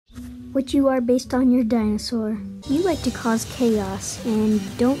what you are based on your dinosaur. You like to cause chaos and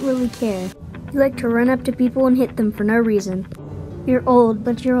don't really care. You like to run up to people and hit them for no reason. You're old,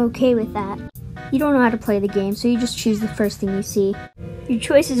 but you're okay with that. You don't know how to play the game, so you just choose the first thing you see. Your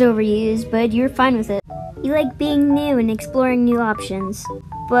choice is overused, but you're fine with it. You like being new and exploring new options,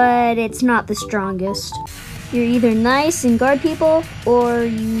 but it's not the strongest. You're either nice and guard people, or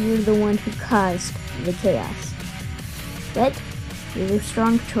you're the one who caused the chaos. But you're the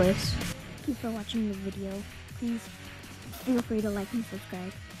strong choice. Thank you for watching the video. Please feel free to like and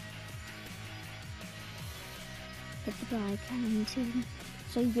subscribe. Hit the bell icon too,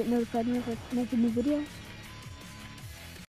 so you get notified whenever I make a new video.